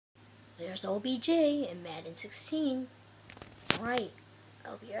There's OBJ in Madden 16. Alright,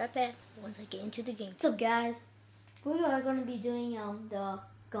 I'll be right back once I get into the game. What's up, guys? We are going to be doing the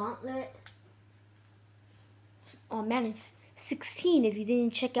Gauntlet on Madden 16. If you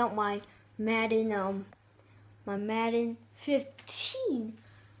didn't check out my Madden 15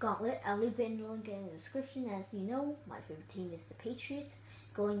 Gauntlet, I'll leave it in the link in the description. As you know, my favorite team is the Patriots,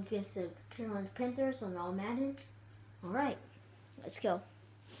 going against the Carolina Panthers on all Madden. Alright, let's go.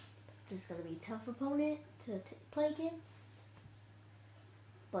 This is going to be a tough opponent to play against.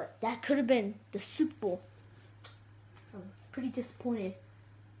 But that could have been the Super Bowl. I was pretty disappointed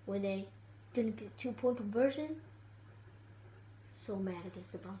when they didn't get 2-point conversion. So mad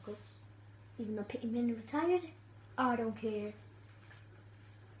against the Broncos. Even though Peyton Manning retired, I don't care.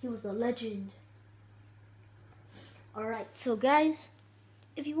 He was a legend. Alright, so guys,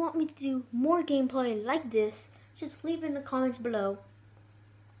 if you want me to do more gameplay like this, just leave it in the comments below.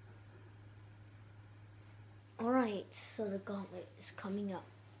 Alright, so the Gauntlet is coming up.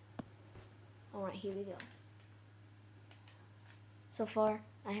 Alright, here we go. So far,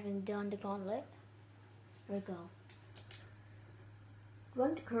 I haven't done the Gauntlet. Here we go.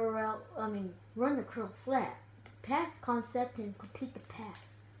 Run the curl flat. Pass concept and complete the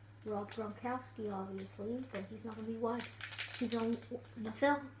pass. Rob Gronkowski, obviously, but he's not going to be wide. He's on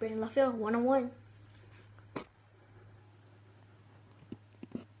LaFell, Brandon LaFell, 1-on-1.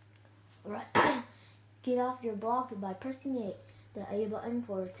 Alright. Get off your block by pressing the A button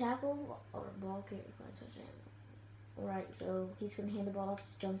for a tackle or a ball carrier. Alright, so he's going to hand the ball off to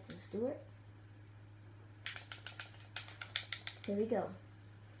Jonathan Stewart. Here we go.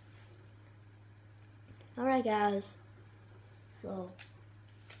 Alright, guys. So,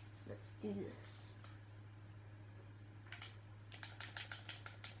 let's do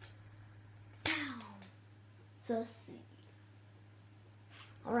this. Down. So, let's see.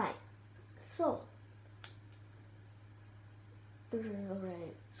 Alright, so.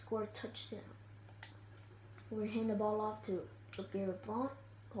 Alright, score a touchdown. We're going to hand the ball off to Garrett Blount.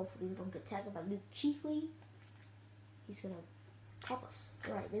 Hopefully we don't get tackled by Luke Kuechly. He's going to pop us.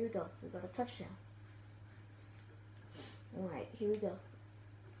 Alright, there we go. We got a touchdown. Alright, here we go.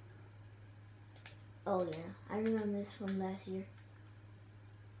 Oh yeah, I remember this from last year.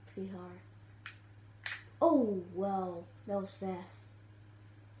 Pretty hard. Oh, wow, that was fast.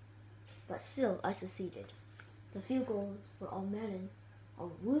 But still, I succeeded. The field goals for all Madden are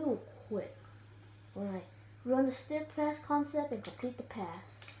real quick. Alright, run the step pass concept and complete the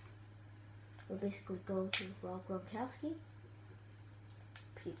pass. We'll basically go to Rob Gronkowski.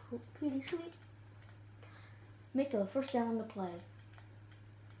 Pretty cool, pretty sweet. Make a first down on the play.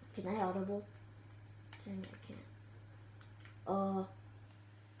 Can I audible? Dang, I can't.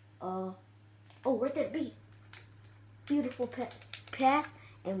 Oh, right there, beat. Beautiful pass,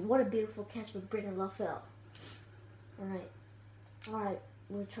 and what a beautiful catch with Brandon LaFell. Alright,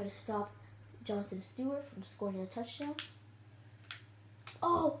 we're going to try to stop Jonathan Stewart from scoring a touchdown.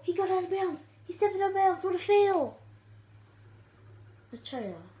 Oh, he got out of bounds. He stepped out of bounds. What a fail. Let's try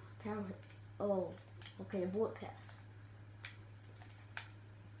to power hit. Oh, okay, a bullet pass.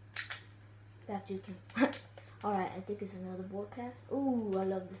 Back to him. Alright, I think it's another bullet pass. Ooh, I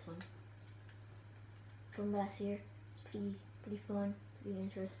love this one. From last year. It's pretty fun, pretty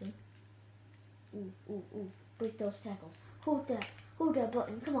interesting. Ooh. Break those tackles. Hold that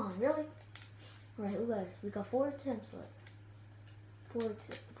button. Come on, really? Alright, guys, we got 4 attempts left.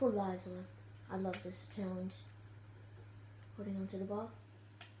 4 lives left. I love this challenge. Holding on to the ball.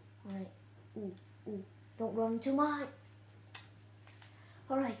 Alright. Ooh. Don't run too much.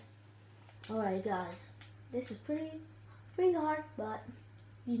 Alright, guys. This is pretty hard, but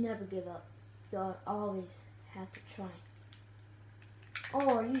you never give up. You always have to try.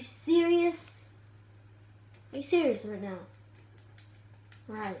 Oh, are you serious? Are you serious right now?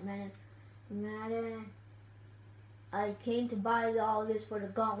 Alright, Madden. I came to buy all this for the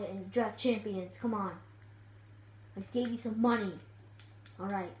Gauntlet and the Draft Champions. Come on. I gave you some money.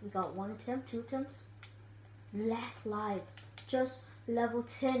 Alright, we got 1 attempt, 2 attempts. Last live. Just level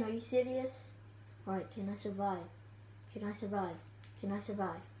 10. Are you serious? Alright, can I survive? Yep,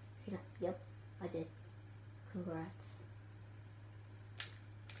 I did. Congrats.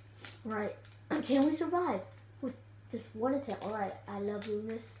 Alright, can we survive? With just 1 attempt. Alright, I love doing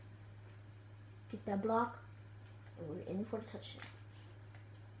this. Get that block. And we're in for the touchdown.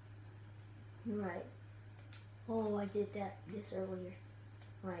 Alright. Oh, I did this earlier.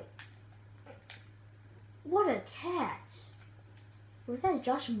 Right. What a catch! Was that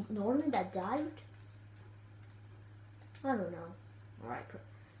Josh Norman that dived? I don't know. Alright,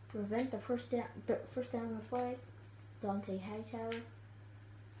 prevent the first down on the play. Dante Hightower.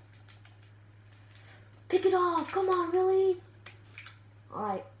 Pick it off. Come on, really?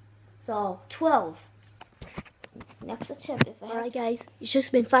 Alright. So, 12. Next attempt. Alright, guys. It's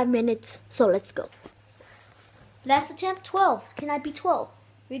just been 5 minutes. So, let's go. Last attempt, 12. Can I be 12?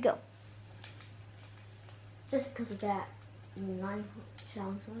 Here we go. Just because of that 9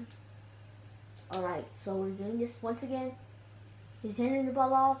 challenge one. Alright, so we're doing this once again. He's handing the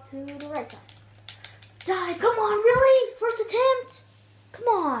ball off to the right side. Die! Come on, really? First attempt? Come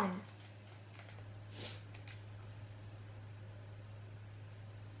on.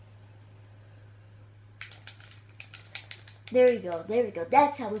 There we go, there we go.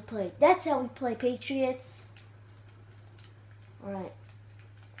 That's how we play. That's how we play, Patriots. Alright.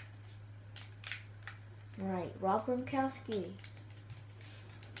 Alright, Rob Gronkowski.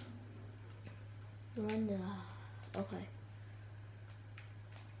 Brenda. Okay.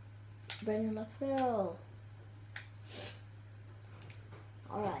 Brendan LaFell.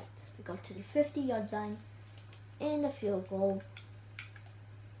 Alright, we go to the 50-yard line and a field goal.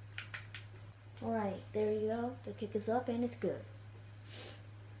 Alright, there you go. The kick is up and it's good.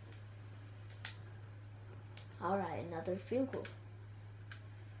 Alright, another field goal.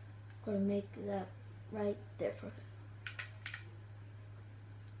 Gonna make that right there. Perfect.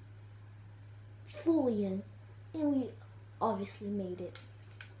 Fully in. And we obviously made it.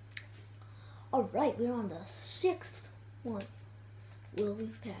 Alright, we're on the 6th one. Will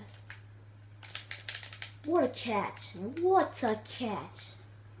we pass? What a catch. What a catch.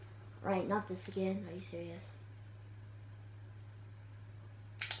 Right, not this again. Are you serious?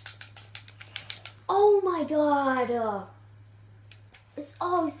 Oh my god. It's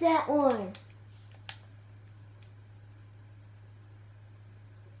always that one.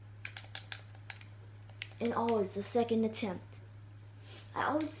 And always the second attempt. I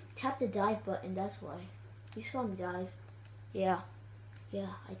always tap the dive button, that's why. You saw me dive. Yeah,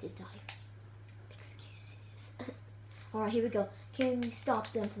 I did dive. Excuses. Alright, here we go. Can we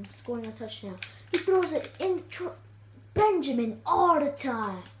stop them from scoring a touchdown? He throws it in Benjamin all the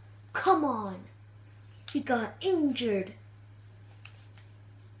time. Come on. He got injured.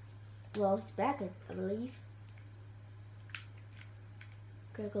 Well, it's back, I believe.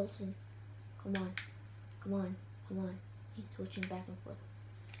 Greg Olsen. Come on. Come on. Come on. He's switching back and forth.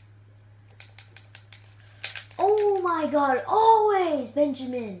 Oh my god. Always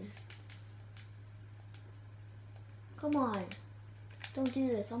Benjamin. Come on. Don't do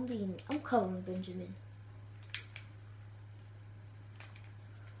this. I'm covering Benjamin.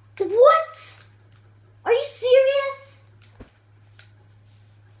 What? Are you serious?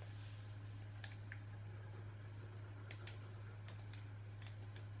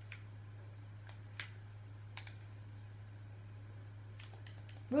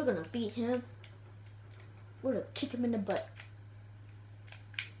 We're gonna beat him. We're gonna kick him in the butt.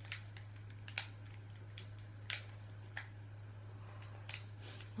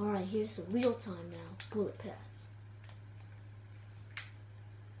 Alright, here's the real time now. Bullet pass.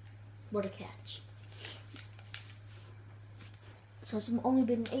 What a catch. So it's only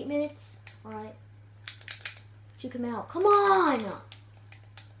been 8 minutes. Alright. Check him out. Come on!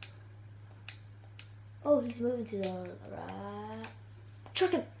 Oh, he's moving to the right.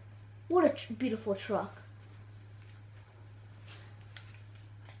 Truck him. What a beautiful truck.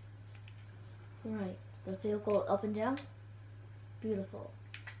 Alright. The field goal up and down. Beautiful.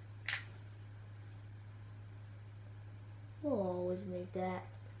 We'll always make that.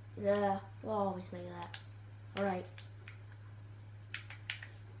 Yeah, we'll always make that. Alright.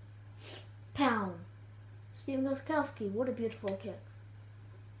 Pound. Steven Gauntlet. What a beautiful kick.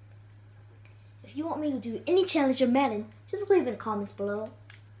 If you want me to do any challenge of Madden, just leave it in the comments below.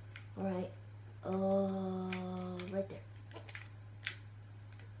 Alright. Right there.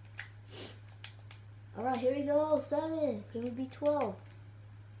 Alright, here we go. 7. Can we be 12?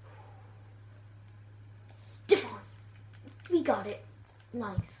 Stiff on. We got it.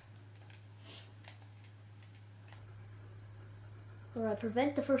 Nice. Alright,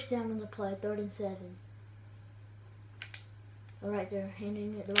 prevent the first down on the play. 3rd and 7. Alright, they're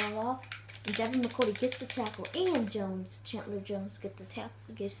handing it the ball off. And Devin McCourty gets the tackle. And Chandler Jones gets the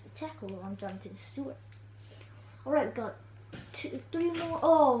tackle on Jonathan Stewart. Alright, we got 3 more.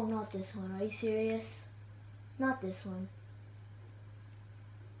 Oh, not this one. Are you serious? Not this one.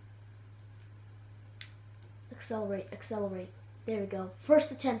 Accelerate, accelerate. There we go.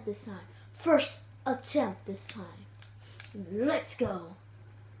 First attempt this time. First attempt this time. Let's go.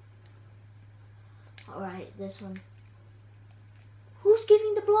 Alright, this one. Who's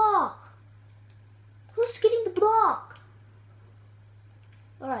getting the block? Who's getting the block?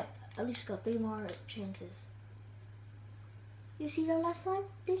 Alright, at least we got 3 more chances. You see that last time?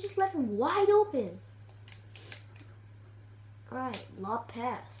 They just left him wide open. Alright, lob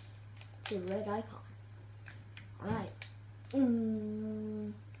pass to the red icon. Alright.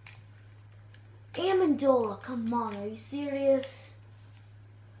 Amendola, come on, are you serious?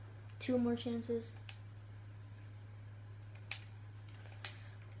 2 more chances.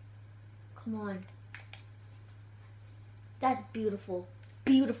 Come on. That's beautiful.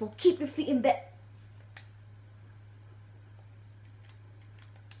 Beautiful. Keep your feet in bed.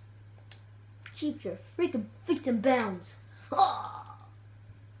 Keep your freaking feet in bounds. Oh.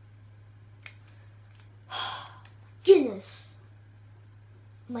 Goodness.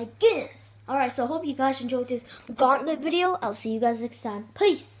 My goodness. Alright, so I hope you guys enjoyed this Gauntlet video. I'll see you guys next time.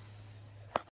 Peace.